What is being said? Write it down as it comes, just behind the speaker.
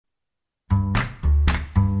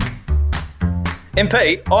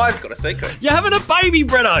MP, I've got a secret. You're having a baby,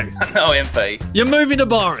 Bretto. No, MP. You're moving to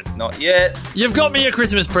Byron. Not yet. You've got me a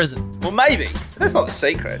Christmas present. Well, maybe. But that's not the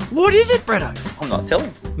secret. What is it, Bretto? I'm not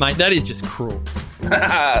telling. Mate, that is just cruel.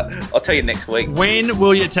 I'll tell you next week. When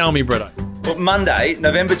will you tell me, Bretto? Well, Monday,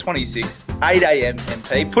 November 26th, 8 a.m.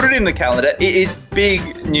 MP. Put it in the calendar. It is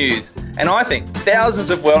big news. And I think thousands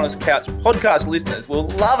of Wellness Couch podcast listeners will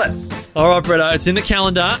love it. All right, Bretto, it's in the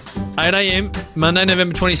calendar. 8 a.m, Monday,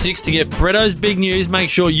 November 26th. To get Bretto's big news, make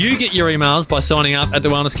sure you get your emails by signing up at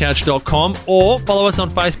thewellnesscouch.com or follow us on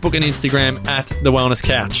Facebook and Instagram at The Wellness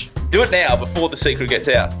Couch. Do it now before the secret gets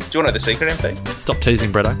out. Do you want to know the secret, MP? Stop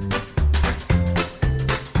teasing, Bretto.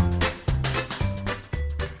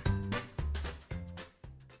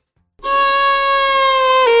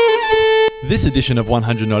 This edition of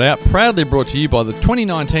 100 Not Out proudly brought to you by the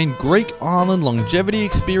 2019 Greek Island Longevity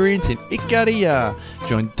Experience in Ikaria.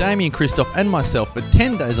 Join Damien Christoph and myself for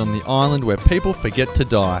 10 days on the island where people forget to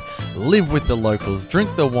die. Live with the locals,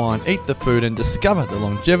 drink the wine, eat the food and discover the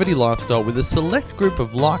longevity lifestyle with a select group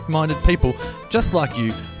of like-minded people just like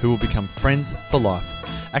you who will become friends for life.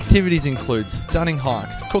 Activities include stunning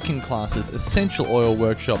hikes, cooking classes, essential oil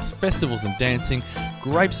workshops, festivals and dancing,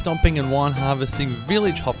 grape stomping and wine harvesting,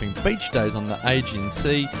 village hopping, beach days on the Aegean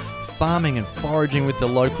Sea, farming and foraging with the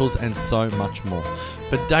locals, and so much more.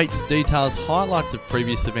 For dates, details, highlights of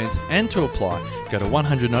previous events, and to apply, go to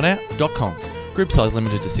 100notout.com. Group size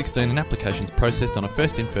limited to 16 and applications processed on a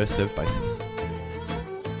first-in, first-served basis.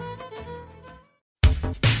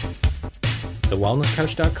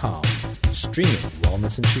 TheWellnessCouch.com. Streaming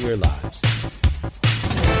wellness into your lives.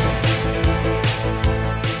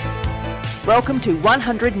 Welcome to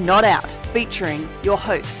 100 Not Out, featuring your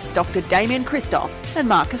hosts Dr. Damien Christoph and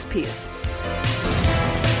Marcus Pearce.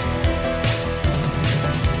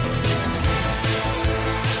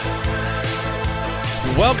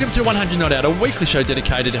 Welcome to 100 Not Out, a weekly show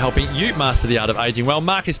dedicated to helping you master the art of aging well.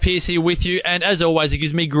 Marcus Pearce here with you, and as always, it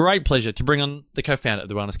gives me great pleasure to bring on the co-founder of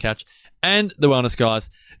The Wellness Couch and The Wellness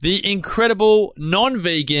Guys, the incredible,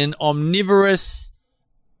 non-vegan, omnivorous,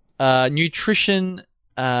 nutrition,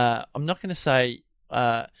 I'm not going to say,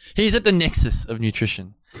 he's at the nexus of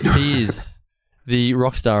nutrition. He is the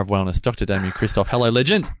rock star of wellness, Dr. Damien Christoph. Hello,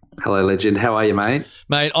 legend. Hello, legend. How are you, mate?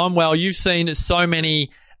 Mate, I'm well. You've seen so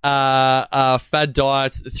many fad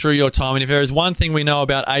diets through your time, and if there is one thing we know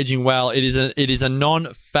about aging well, it is a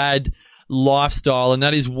non-fad lifestyle, and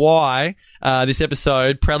that is why this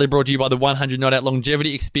episode proudly brought to you by the 100 Not Out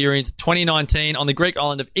Longevity Experience 2019 on the Greek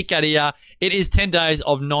island of Ikaria. It is 10 days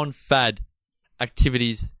of non-fad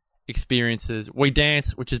activities, experiences. We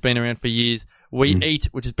dance, which has been around for years. We eat,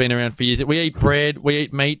 which has been around for years. We eat bread. We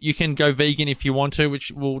eat meat. You can go vegan if you want to,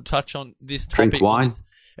 which we'll touch on this topic. Drink wine. This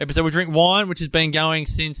episode. We drink wine, which has been going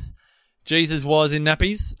since Jesus was in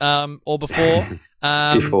nappies, or before.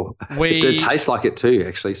 Before. It did taste like it too,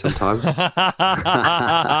 actually, sometimes.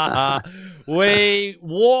 We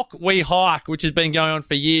walk, we hike, which has been going on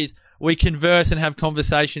for years. We converse and have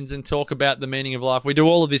conversations and talk about the meaning of life. We do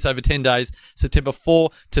all of this over 10 days, September 4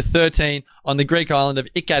 to 13, on the Greek island of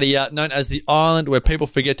Ikaria, known as the island where people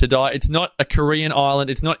forget to die. It's not a Korean island.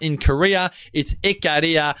 It's not in Korea. It's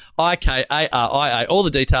Ikaria, Ikaria. All the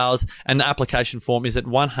details and the application form is at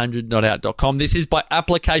 100notout.com. This is by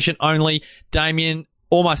application only. Damien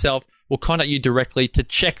or myself will contact you directly to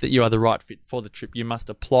check that you are the right fit for the trip. You must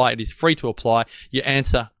apply. It is free to apply. You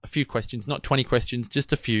answer a few questions, not 20 questions,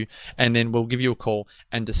 just a few, and then we'll give you a call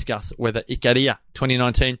and discuss whether Ikaria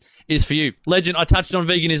 2019 is for you. Legend, I touched on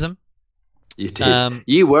veganism. You did.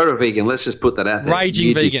 You were a vegan. Let's just put that out there.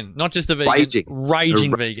 Raging vegan, not just a vegan.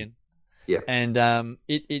 Raging vegan. Yeah. And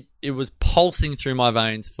it was pulsing through my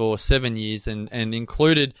veins for 7 years and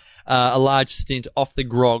included a large stint off the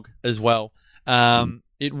grog as well.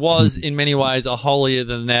 It was, in many ways, a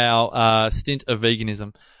holier-than-thou stint of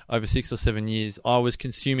veganism over 6 or 7 years. I was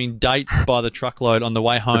consuming dates by the truckload on the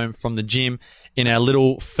way home from the gym in our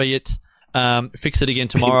little Fiat. Fix It Again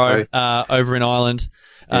Tomorrow over in Ireland.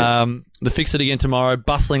 The Fix It Again Tomorrow,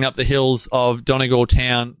 bustling up the hills of Donegal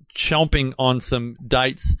town, chomping on some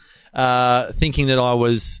dates, thinking that I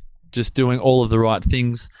was just doing all of the right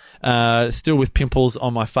things. Still with pimples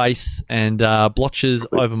on my face and blotches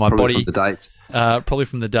over my body. From the dates. Probably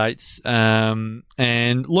from the dates, and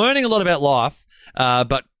learning a lot about life,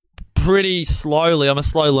 but pretty slowly, I'm a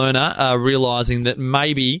slow learner, realizing that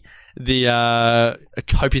maybe the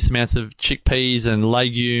copious amounts of chickpeas and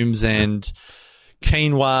legumes and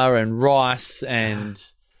quinoa and rice and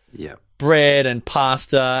bread and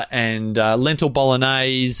pasta and lentil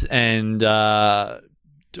bolognese and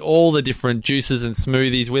all the different juices and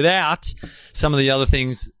smoothies without some of the other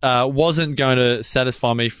things wasn't going to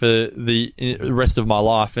satisfy me for the rest of my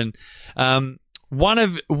life. And one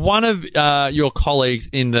of your colleagues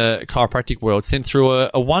in the chiropractic world sent through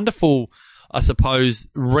a wonderful, I suppose,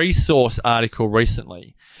 resource article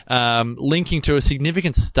recently, linking to a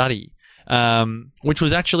significant study, which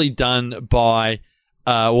was actually done by,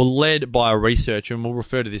 led by a researcher, and we'll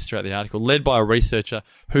refer to this throughout the article, led by a researcher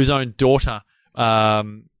whose own daughter,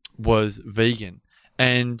 was vegan.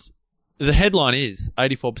 And the headline is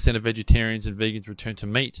 84% of vegetarians and vegans return to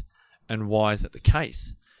meat. And why is that the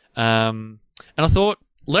case? And I thought,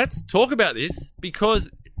 let's talk about this, because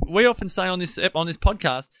we often say on this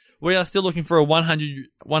podcast, we are still looking for a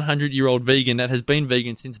 100-year-old vegan that has been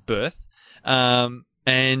vegan since birth,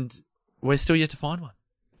 and we're still yet to find one.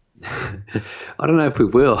 I don't know if we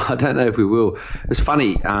will. It's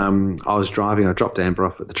funny. I was driving. I dropped Amber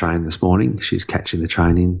off at the train this morning. She's catching the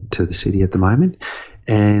train into the city at the moment.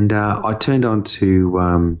 And I turned on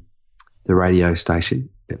to the radio station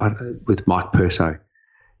with Mike Perso.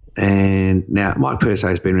 And now Mike Perso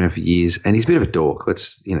has been around for years, and he's a bit of a dork.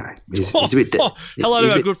 He's a bit. Hello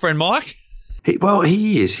to our good friend Mike.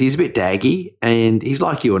 He is. He's a bit daggy, and he's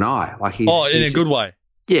like you and I. In a good way.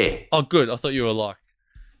 Yeah. Oh, good. I thought you were like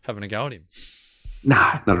having a go at him. No,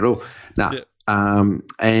 not at all. No. Yeah.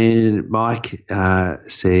 And Mike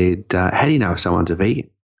said, "How do you know if someone's a vegan?"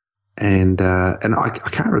 And I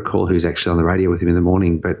can't recall who's actually on the radio with him in the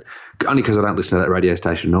morning, but only because I don't listen to that radio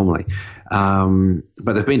station normally.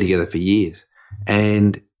 But they've been together for years.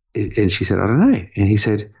 And she said, "I don't know." And he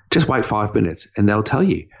said, "Just wait 5 minutes and they'll tell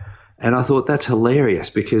you." And I thought that's hilarious,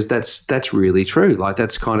 because that's really true. Like,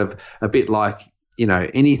 that's kind of a bit like,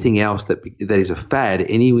 anything else that is a fad,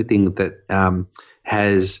 anything that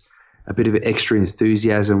has a bit of extra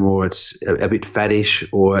enthusiasm, or it's a bit faddish,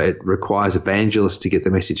 or it requires evangelists to get the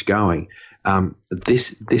message going.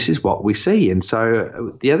 This is what we see. And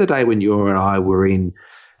so the other day when you and I were in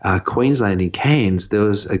Queensland in Cairns, there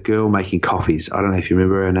was a girl making coffees. I don't know if you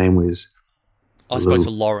remember. Her name was... I spoke to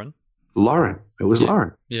Lauren. Lauren. It was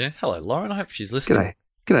Lauren. Yeah. Hello, Lauren. I hope she's listening.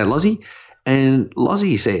 G'day, Lozzie. And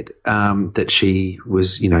Lozzie said that she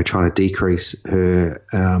was, trying to decrease her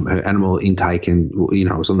animal intake, and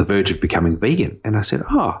was on the verge of becoming vegan. And I said,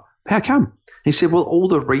 "Oh, how come?" And he said, "Well, all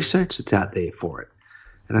the research that's out there for it."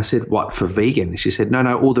 And I said, "What, for vegan?" And she said, "No,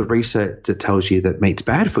 all the research that tells you that meat's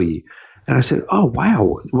bad for you." And I said, "Oh,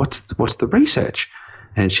 wow, what's the research?"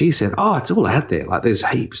 And she said, "Oh, it's all out there. Like, there's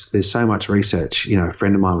heaps. There's so much research." A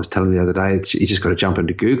friend of mine was telling me the other day, you just got to jump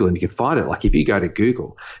into Google and you can find it. Like, if you go to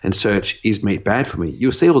Google and search, "Is meat bad for me?"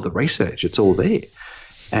 you'll see all the research. It's all there.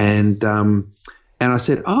 And I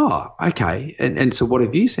said, "Oh, okay. And so what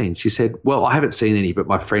have you seen?" She said, "Well, I haven't seen any, but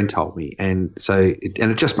my friend told me." And so,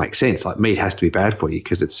 it just makes sense. Like, meat has to be bad for you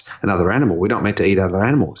because it's another animal. We're not meant to eat other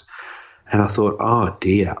animals. And I thought, oh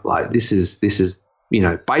dear, like this is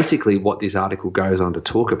basically what this article goes on to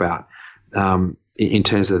talk about, in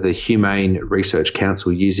terms of the Humane Research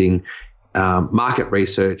Council using market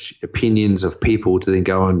research, opinions of people to then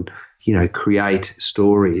go and, create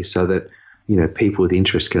stories so that, people with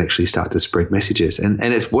interest can actually start to spread messages. And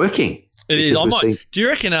it's working. It is. Do you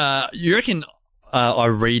reckon I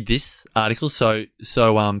read this article so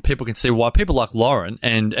people can see why people like Lauren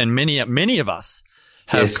and many of us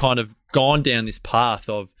have kind of gone down this path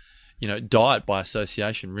of, diet by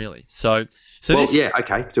association, really. So just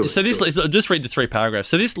read the 3 paragraphs.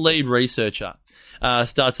 So this lead researcher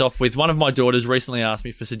starts off with, "One of my daughters recently asked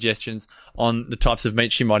me for suggestions on the types of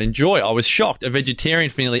meat she might enjoy. I was shocked. A vegetarian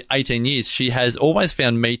for nearly 18 years, she has always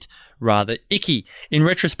found meat rather icky. In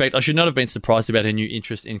retrospect, I should not have been surprised about her new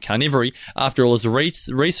interest in carnivory. After all, as a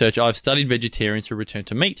research, I've studied vegetarians who return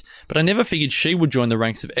to meat, but I never figured she would join the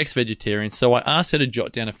ranks of ex-vegetarians, so I asked her to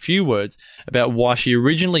jot down a few words about why she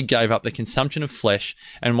originally gave up the consumption of flesh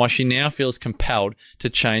and why she now feels compelled to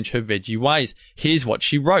change her veggie ways. Here's what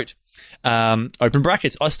she wrote. Open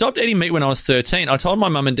brackets. I stopped eating meat when I was 13. I told my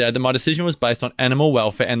mum and dad that my decision was based on animal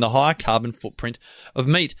welfare and the high carbon footprint of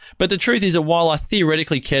meat. But the truth is that while I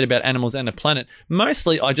theoretically cared about animals and the planet,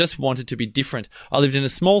 mostly I just wanted to be different. I lived in a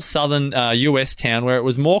small southern US town where it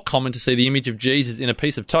was more common to see the image of Jesus in a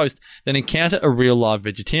piece of toast than encounter a real live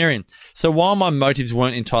vegetarian. So while my motives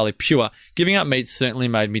weren't entirely pure, giving up meat certainly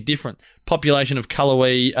made me different. Population of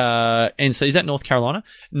Cullowhee, NC, is that North Carolina?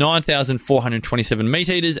 9,427 meat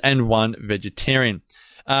eaters and 1 vegetarian.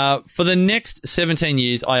 For the next 17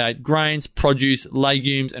 years, I ate grains, produce,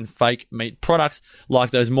 legumes, and fake meat products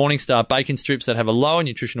like those Morningstar bacon strips that have a lower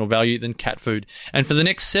nutritional value than cat food. And for the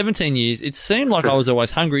next 17 years, it seemed like I was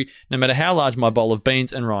always hungry, no matter how large my bowl of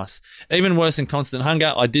beans and rice. Even worse than constant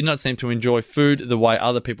hunger, I did not seem to enjoy food the way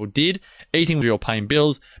other people did, eating or paying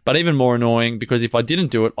bills, but even more annoying because if I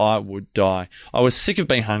didn't do it, I would die. I was sick of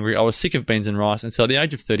being hungry. I was sick of beans and rice. And so at the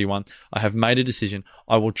age of 31, I have made a decision.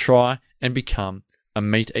 I will try and become a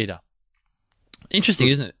meat eater. Interesting,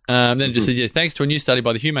 isn't it? Then it just says, yeah, thanks to a new study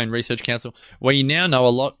by the Humane Research Council, we now know a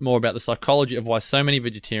lot more about the psychology of why so many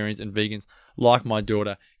vegetarians and vegans, like my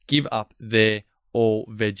daughter, give up their all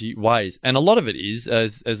veggie ways. And a lot of it is,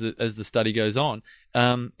 as the study goes on,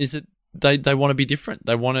 is that they want to be different.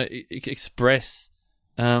 They want to express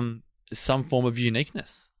some form of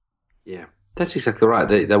uniqueness. Yeah, that's exactly right.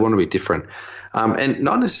 They want to be different, and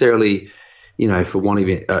not necessarily, for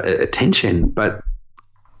wanting attention, but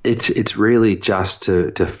it's really just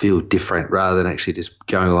to feel different rather than actually just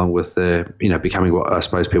going along with becoming what I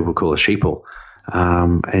suppose people would call a sheeple,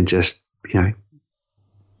 and just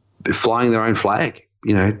flying their own flag,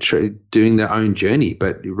 doing their own journey,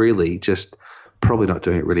 but really just probably not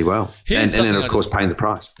doing it really well, and then of course paying the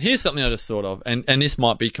price. Here's something I just thought of, and this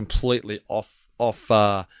might be completely off.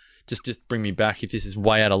 Just bring me back if this is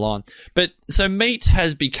way out of line. But so meat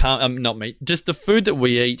has become not meat, just the food that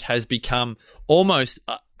we eat has become almost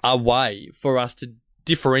a way for us to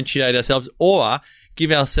differentiate ourselves or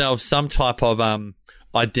give ourselves some type of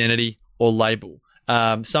identity or label,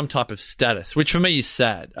 some type of status, which for me is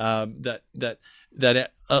sad. That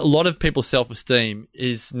a lot of people's self-esteem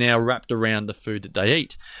is now wrapped around the food that they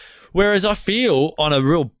eat. Whereas I feel on a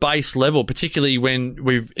real base level, particularly when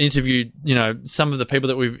we've interviewed, some of the people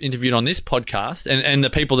that we've interviewed on this podcast and the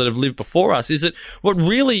people that have lived before us, is that what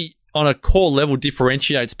really on a core level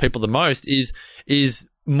differentiates people the most is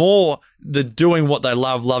more the doing what they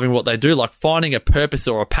love, loving what they do, like finding a purpose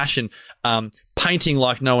or a passion, painting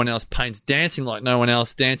like no one else paints, dancing like no one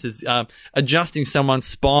else dances, adjusting someone's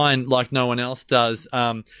spine like no one else does,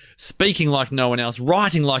 speaking like no one else,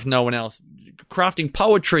 writing like no one else, crafting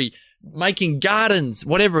poetry, making gardens,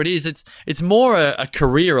 whatever it is. It's more a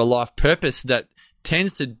career, a life purpose that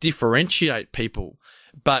tends to differentiate people.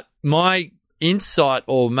 But my insight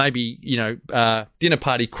or maybe, dinner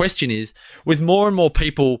party question is, with more and more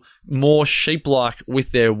people more sheep-like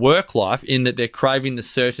with their work life in that they're craving the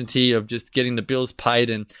certainty of just getting the bills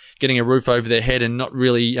paid and getting a roof over their head and not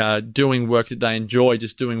really doing work that they enjoy,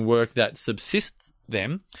 just doing work that subsists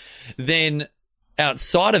them, then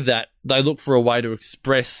outside of that, they look for a way to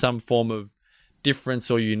express some form of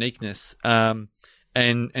difference or uniqueness, and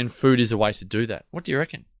food is a way to do that. What do you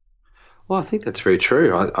reckon? Well, I think that's very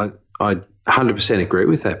true. I 100% agree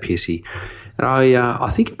with that, Piercy. And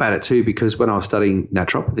I think about it too because when I was studying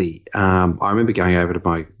naturopathy, I remember going over to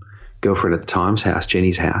my girlfriend at the time's house,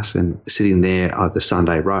 Jenny's house, and sitting there at the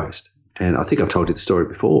Sunday roast. And I think I've told you the story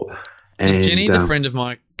before. Is Jenny the friend of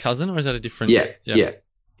my cousin, or is that a different? Yeah,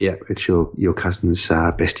 it's your cousin's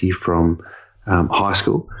bestie from high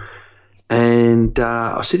school. And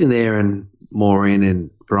I was sitting there and Maureen and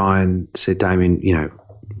Brian said, Damien,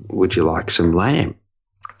 would you like some lamb?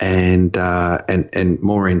 And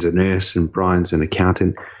Maureen's a nurse and Brian's an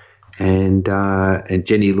accountant. And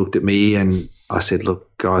Jenny looked at me and I said,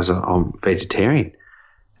 look, guys, I'm vegetarian.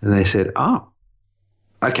 And they said, oh,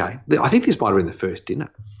 okay. I think this might have been the first dinner.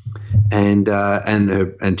 And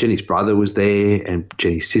Jenny's brother was there, and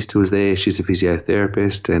Jenny's sister was there. She's a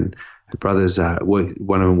physiotherapist, and her brothers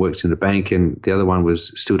one of them works in a bank, and the other one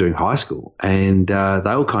was still doing high school. And they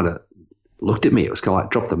all kind of looked at me. It was kind of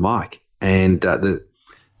like drop the mic, and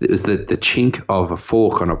it was the chink of a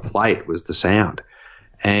fork on a plate was the sound.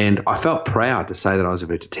 And I felt proud to say that I was a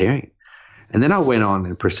vegetarian. And then I went on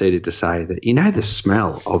and proceeded to say that, the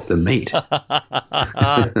smell of the meat,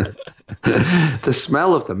 the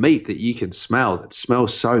smell of the meat that you can smell, that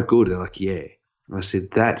smells so good. They're like, yeah. And I said,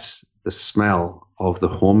 that's the smell of the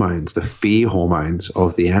hormones, the fear hormones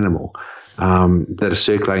of the animal that are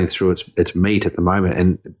circulating through its meat at the moment.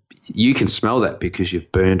 And you can smell that because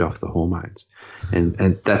you've burned off the hormones.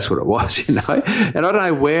 And that's what it was, And I don't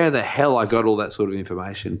know where the hell I got all that sort of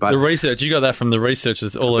information. But the research, you got that from the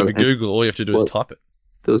researchers all over Google. All you have to do is type it.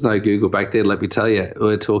 There was no Google back then, let me tell you.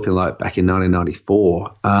 We're talking like back in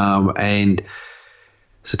 1994. And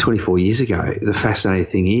so 24 years ago. The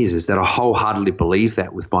fascinating thing is that I wholeheartedly believe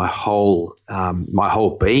that with my whole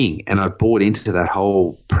being. And I bought into that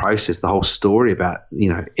whole process, the whole story about,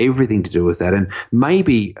 everything to do with that. And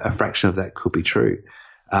maybe a fraction of that could be true.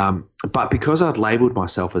 But because I'd labelled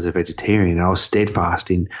myself as a vegetarian, I was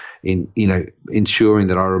steadfast in ensuring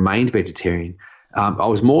that I remained vegetarian. I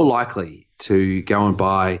was more likely to go and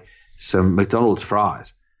buy some McDonald's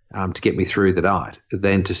fries to get me through the night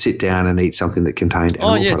than to sit down and eat something that contained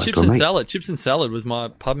animal product chips or and meat. salad. Chips and salad was my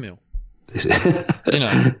pub meal. This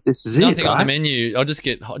is Nothing it, on the right? menu. I'll just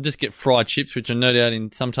get fried chips, which are no doubt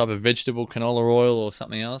in some type of vegetable, canola oil or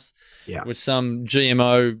something else. Yeah. With some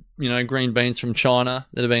GMO, green beans from China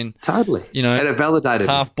that have been Totally. And it validated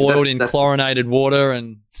me. half boiled in That's- chlorinated water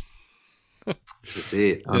and This is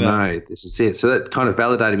it. I know. This is it. So that kind of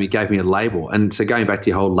validated me, gave me a label. And so going back to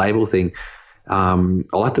your whole label thing, I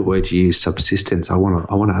like the word you use, subsistence. I want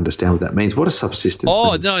to understand what that means. What does subsistence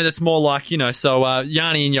mean? no, that's more like, so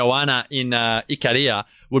Yanni and Joanna in Ikaria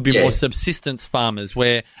would be more subsistence farmers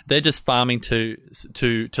where they're just farming to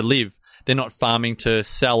live. They're not farming to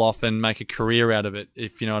sell off and make a career out of it,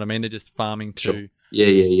 if you know what I mean. They're just farming to... Sure.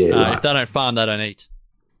 Yeah. Right. If they don't farm, they don't eat.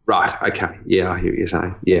 Right. Okay. Yeah, I hear what you're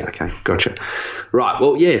saying. Yeah. Okay. Gotcha. Right.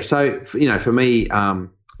 Well, yeah. So, for me,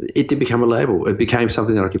 it did become a label. It became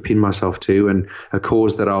something that I could pin myself to, and a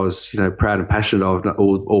cause that I was, proud and passionate of,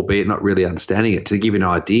 albeit not really understanding it. To give you an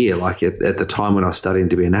idea, like at the time when I was studying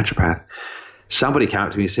to be a naturopath, somebody came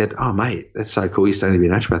up to me and said, "Oh, mate, that's so cool. You're studying to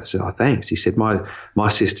be a naturopath." I said, "Oh, thanks." He said, my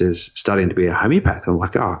sister's studying to be a homeopath. I'm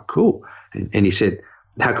like, "Oh, cool." And he said,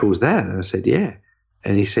 "How cool is that?" And I said, "Yeah."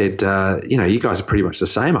 And he said, "You guys are pretty much the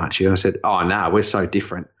same, aren't you?" And I said, "Oh, no, we're so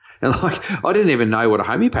different." And I didn't even know what a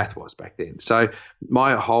homeopath was back then. So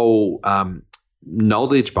my whole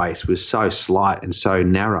knowledge base was so slight and so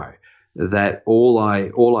narrow that all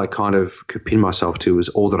I kind of could pin myself to was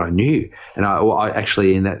all that I knew. And I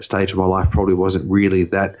actually, in that stage of my life, probably wasn't really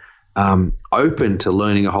that open to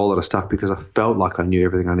learning a whole lot of stuff because I felt like I knew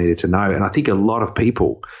everything I needed to know. And I think a lot of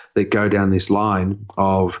people that go down this line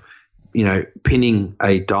of, pinning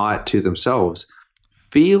a diet to themselves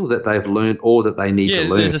feel that they've learned all that they need to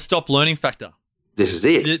learn. There's a stop learning factor. This is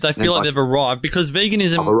it. They feel like they've arrived because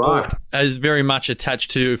veganism is very much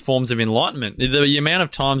attached to forms of enlightenment. The amount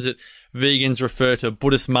of times that vegans refer to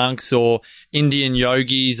Buddhist monks or Indian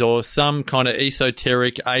yogis or some kind of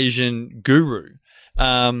esoteric Asian guru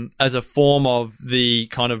as a form of the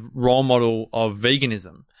kind of role model of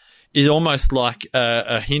veganism is almost like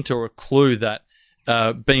a hint or a clue that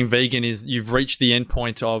being vegan is you've reached the end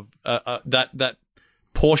point of that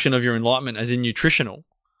portion of your enlightenment as in nutritional.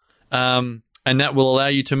 And that will allow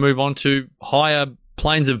you to move on to higher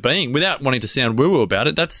planes of being without wanting to sound woo-woo about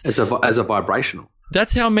it. As a vibrational.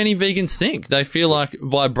 That's how many vegans think. They feel like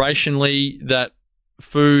vibrationally that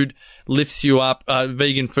food lifts you up.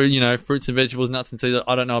 Vegan food, fruits and vegetables, nuts and seeds.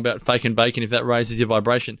 I don't know about fake and bacon if that raises your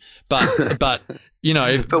vibration. But But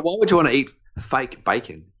why would you want to eat fake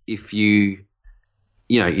bacon if you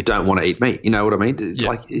don't want to eat meat? You know what I mean?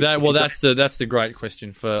 Yeah. That's the great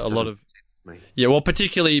question for a lot of. Yeah, well,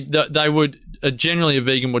 particularly they would generally a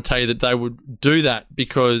vegan would tell you that they would do that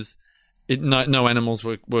because no animals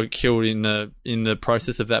were killed in the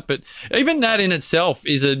process of that. But even that in itself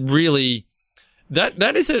is a really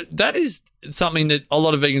that is something that a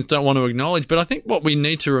lot of vegans don't want to acknowledge. But I think what we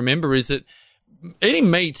need to remember is that eating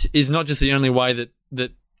meat is not just the only way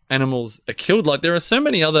that animals are killed. Like there are so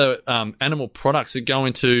many other animal products that go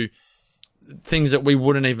into things that we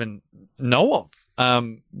wouldn't even know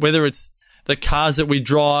of, whether it's the cars that we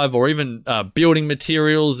drive or even building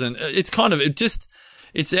materials. And it's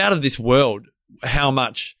it's out of this world how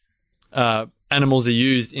much animals are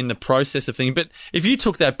used in the process of things. But if you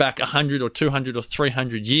took that back 100 or 200 or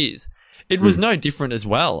 300 years, it was no different as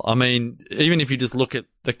well. I mean, even if you just look at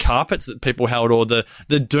the carpets that people held or the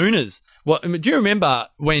doonas. Do you remember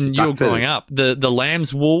when you were growing up, the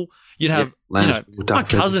lamb's wool? You'd have, my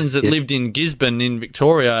cousins that lived in Gisborne in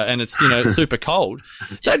Victoria and it's, super cold.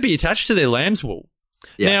 They'd be attached to their lamb's wool.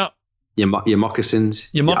 Yeah. Now, your moccasins.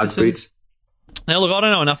 Your moccasins. Now, look, I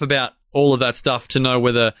don't know enough about all of that stuff to know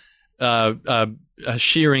whether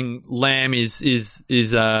shearing lamb is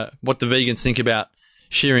what the vegans think about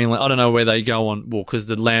shearing lamb. I don't know where they go on wool because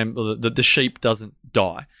the lamb, the sheep doesn't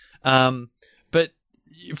die. But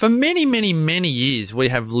for many, many, many years, we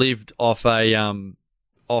have lived off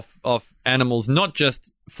off animals, not just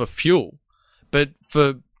for fuel, but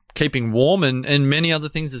for keeping warm and many other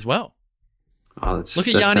things as well. Oh, look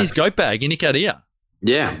at Yanni's goat bag in Ikaria.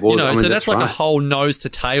 Yeah, well, so that's like a whole nose to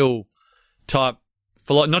tail type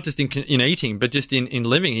for not just in eating, but just in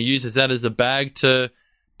living. He uses that as a bag to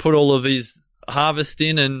put all of his harvest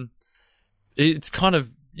in, and it's kind of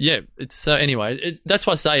It's so anyway. That's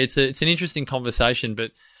why I say it's an interesting conversation,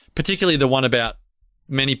 but particularly the one about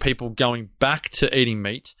many people going back to eating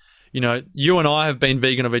meat. You and I have been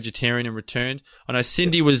vegan or vegetarian and returned. I know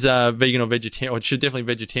Cindy was vegan or vegetarian, or she's definitely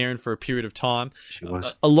vegetarian for a period of time. She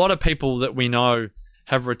was. A lot of people that we know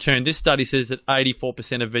have returned. This study says that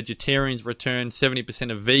 84% of vegetarians return,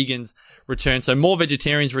 70% of vegans return. So more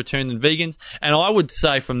vegetarians return than vegans. And I would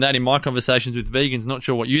say from that, in my conversations with vegans, not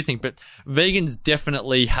sure what you think, but vegans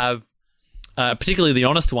definitely have, particularly the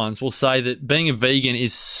honest ones, will say that being a vegan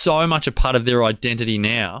is so much a part of their identity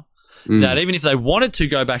now that even if they wanted to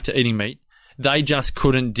go back to eating meat, they just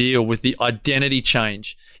couldn't deal with the identity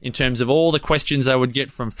change in terms of all the questions they would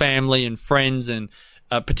get from family and friends, and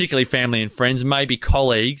particularly family and friends, maybe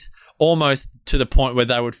colleagues, almost to the point where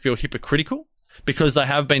they would feel hypocritical because they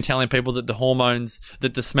have been telling people that the hormones,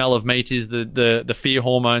 that the smell of meat is the fear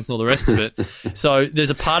hormones and all the rest of it. So there's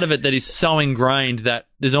a part of it that is so ingrained that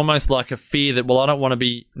there's almost like a fear that, well, I don't want to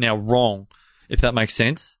be now wrong, if that makes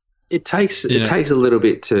sense. It takes a little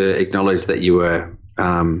bit to acknowledge that you were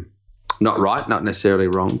not right, not necessarily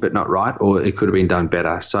wrong, but not right, or it could have been done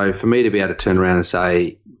better. So for me to be able to turn around and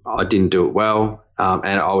say I didn't do it well,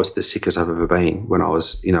 and I was the sickest I've ever been when I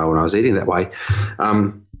was eating that way,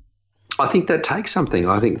 I think that takes something.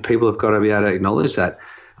 I think people have got to be able to acknowledge that,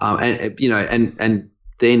 and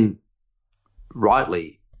then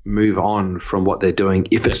rightly move on from what they're doing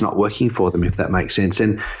if it's not working for them, if that makes sense.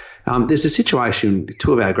 And there's a situation,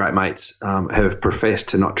 two of our great mates have professed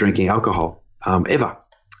to not drinking alcohol ever,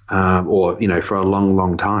 or for a long,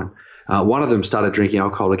 long time. One of them started drinking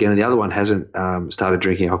alcohol again, and the other one hasn't started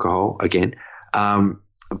drinking alcohol again.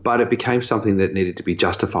 But it became something that needed to be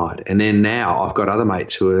justified. And then now I've got other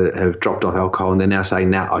mates who have dropped off alcohol, and they're now saying,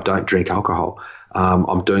 "Now I don't drink alcohol.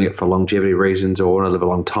 I'm doing it for longevity reasons, or I want to live a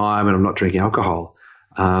long time, and I'm not drinking alcohol,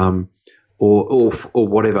 or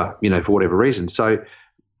whatever, for whatever reason." So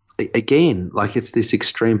again, like, it's this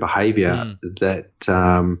extreme behaviour that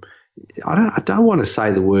I don't want to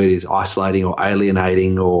say the word is isolating or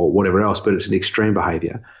alienating or whatever else, but it's an extreme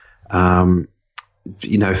behaviour.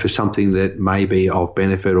 For something that may be of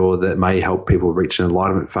benefit or that may help people reach an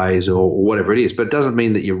enlightenment phase or whatever it is. But it doesn't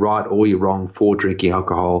mean that you're right or you're wrong for drinking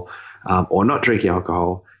alcohol or not drinking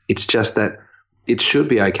alcohol. It's just that it should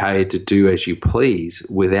be okay to do as you please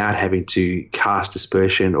without having to cast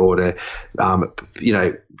aspersion or to,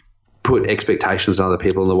 put expectations on other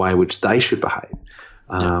people in the way in which they should behave.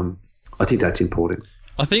 I think that's important.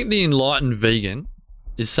 I think the enlightened vegan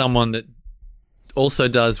is someone that also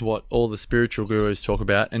does what all the spiritual gurus talk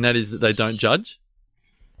about, and that is that they don't judge.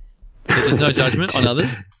 That there's no judgment on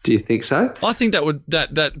others. Do you think so? I think that would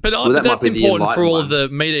but that's important for all of the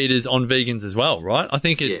meat eaters on vegans as well, right? I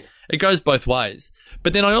think it goes both ways.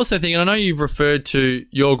 But then I also think, and I know you've referred to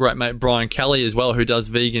your great mate Brian Kelly as well, who does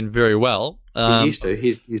vegan very well. He used to.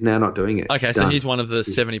 He's now not doing it. Okay, so he's one of the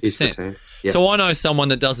 70%. Yep. So I know someone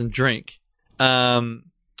that doesn't drink.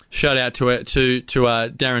 Shout out to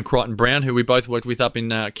Darren Crichton-Brown, who we both worked with up in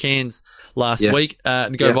Cairns last week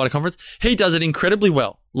at the Go Vita conference. He does it incredibly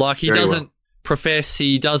well. Like, he doesn't profess,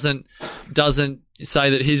 he doesn't say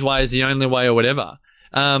that his way is the only way or whatever.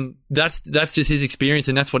 That's just his experience,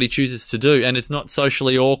 and that's what he chooses to do. And it's not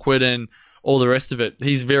socially awkward and all the rest of it.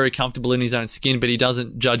 He's very comfortable in his own skin, but he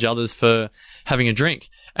doesn't judge others for having a drink.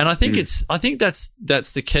 And I think that's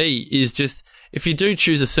the key, is just, if you do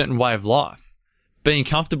choose a certain way of life, being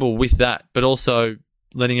comfortable with that, but also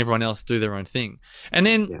letting everyone else do their own thing. And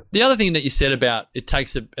then the other thing that you said about it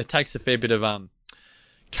takes a fair bit of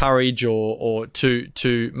courage or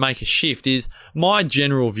to make a shift, is my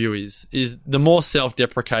general view is the more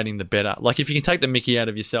self-deprecating the better. Like, if you can take the mickey out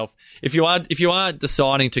of yourself, if you are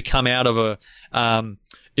deciding to come out of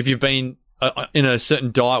if you've been in a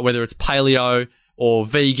certain diet, whether it's paleo or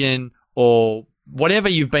vegan or whatever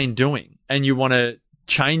you've been doing, and you want to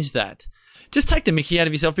change that, just take the mickey out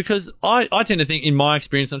of yourself, because I tend to think, in my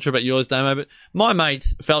experience, I'm not sure about yours, Damo, but my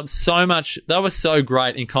mates felt so much, they were so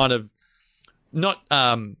great in kind of not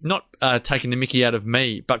taking the mickey out of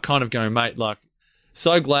me, but kind of going, mate, like,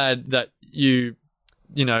 so glad that you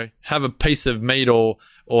have a piece of meat or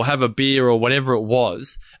have a beer or whatever it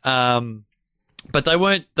was. But they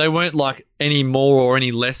weren't like any more or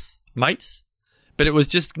any less mates, but it was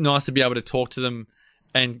just nice to be able to talk to them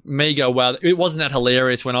and me go, wow, it wasn't that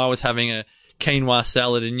hilarious when I was having a quinoa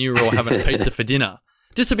salad and you were all having a pizza for dinner.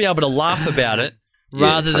 Just to be able to laugh about it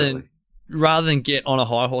rather than get on a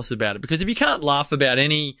high horse about it. Because if you can't laugh about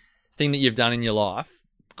anything that you've done in your life,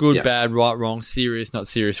 good, bad, right, wrong, serious, not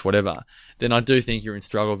serious, whatever, then I do think you're in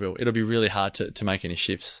Struggleville. It'll be really hard to make any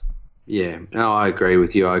shifts. Yeah, no, I agree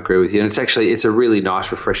with you. And it's a really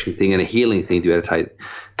nice, refreshing thing and a healing thing to be able to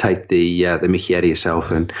take the mickey out of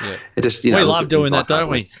yourself, and it just, we love doing that, don't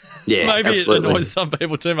we? Yeah, maybe absolutely. It annoys some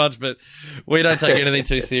people too much, but we don't take anything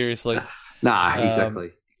too seriously. Nah, exactly.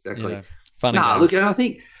 Funny. Look, and I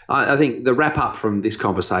think I think the wrap up from this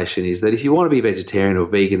conversation is that if you want to be vegetarian or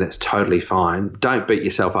vegan, that's totally fine. Don't beat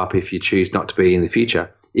yourself up if you choose not to be in the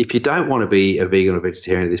future. If you don't want to be a vegan or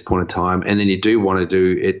vegetarian at this point in time, and then you do want to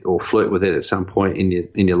do it or flirt with it at some point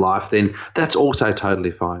in your life, then that's also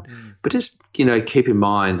totally fine. But just keep in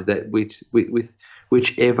mind that with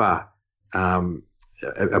whichever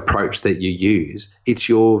approach that you use, it's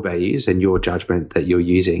your values and your judgment that you're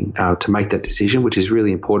using to make that decision, which is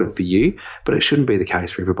really important for you, but it shouldn't be the case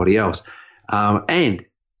for everybody else. And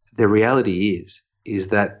the reality is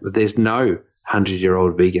that there's no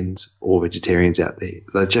 100-year-old vegans or vegetarians out there.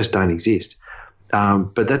 They just don't exist.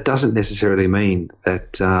 But that doesn't necessarily mean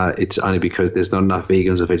that it's only because there's not enough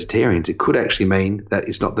vegans or vegetarians. It could actually mean that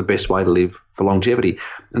it's not the best way to live for longevity.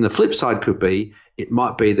 And the flip side could be, it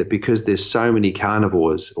might be that because there's so many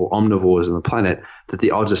carnivores or omnivores on the planet, that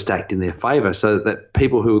the odds are stacked in their favor, so that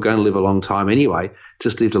people who are going to live a long time anyway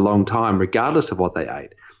just lived a long time regardless of what they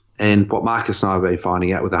ate. And what Marcus and I have been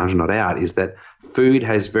finding out with 100 Not Out is that food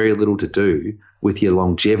has very little to do with your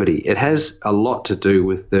longevity. It has a lot to do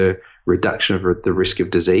with the reduction of the risk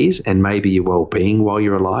of disease and maybe your well-being while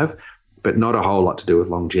you're alive, but not a whole lot to do with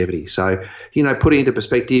longevity. So, put it into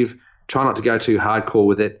perspective, try not to go too hardcore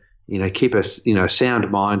with it, keep a,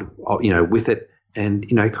 sound mind, with it, and,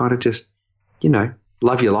 kind of just,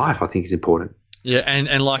 love your life, I think is important. Yeah,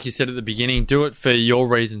 and like you said at the beginning, do it for your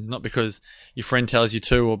reasons, not because your friend tells you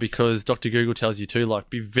to or because Dr. Google tells you to. Like,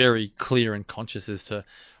 be very clear and conscious as to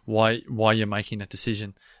why you're making that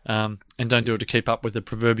decision. And don't do it to keep up with the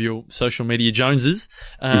proverbial social media Joneses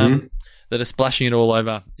that are splashing it all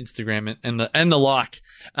over Instagram and the like.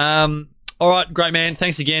 All right, great man.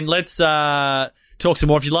 Thanks again. Let's talk some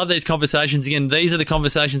more. If you love these conversations, again, these are the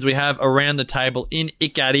conversations we have around the table in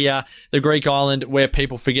Ikaria, the Greek island where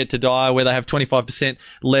people forget to die, where they have 25%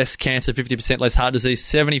 less cancer, 50% less heart disease,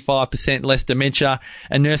 75% less dementia,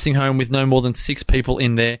 a nursing home with no more than 6 people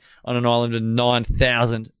in there on an island of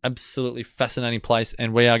 9,000. Absolutely fascinating place.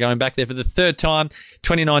 And we are going back there for the 3rd time,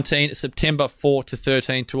 2019, September 4 to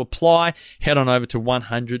 13. To apply, head on over to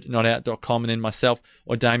 100notout.com, and then myself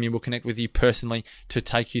or Damien will connect with you personally to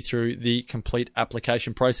take you through the complete application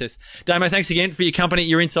process. Damo, thanks again for your company,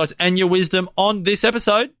 your insights, and your wisdom on this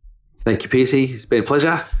episode. Thank you, Piercy. It's been a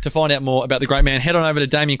pleasure. To find out more about the great man, head on over to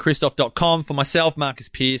DamienChristoff.com. For myself,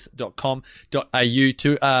 MarcusPearce.com.au.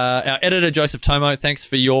 To our editor, Joseph Tomo, thanks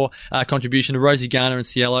for your contribution. To Rosie Garner and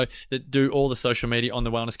Cielo that do all the social media on the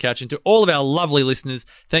Wellness Couch. And to all of our lovely listeners,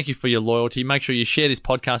 thank you for your loyalty. Make sure you share this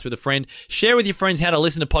podcast with a friend. Share with your friends how to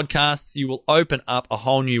listen to podcasts. You will open up a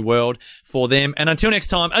whole new world for them. And until next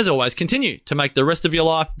time, as always, continue to make the rest of your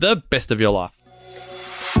life the best of your life.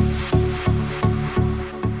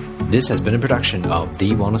 This has been a production of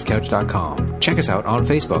TheWellnessCouch.com. Check us out on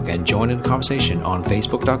Facebook and join in the conversation on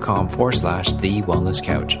Facebook.com/The Wellness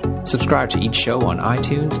Couch. Subscribe to each show on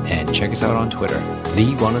iTunes and check us out on Twitter.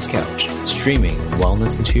 The Wellness Couch, streaming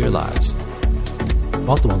wellness into your lives.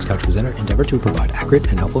 Whilst the Wellness Couch presenter endeavor to provide accurate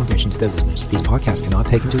and helpful information to their listeners, these podcasts cannot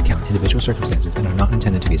take into account individual circumstances and are not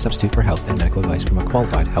intended to be a substitute for health and medical advice from a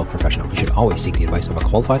qualified health professional. You should always seek the advice of a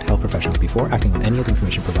qualified health professional before acting on any of the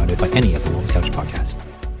information provided by any of the Wellness Couch podcasts.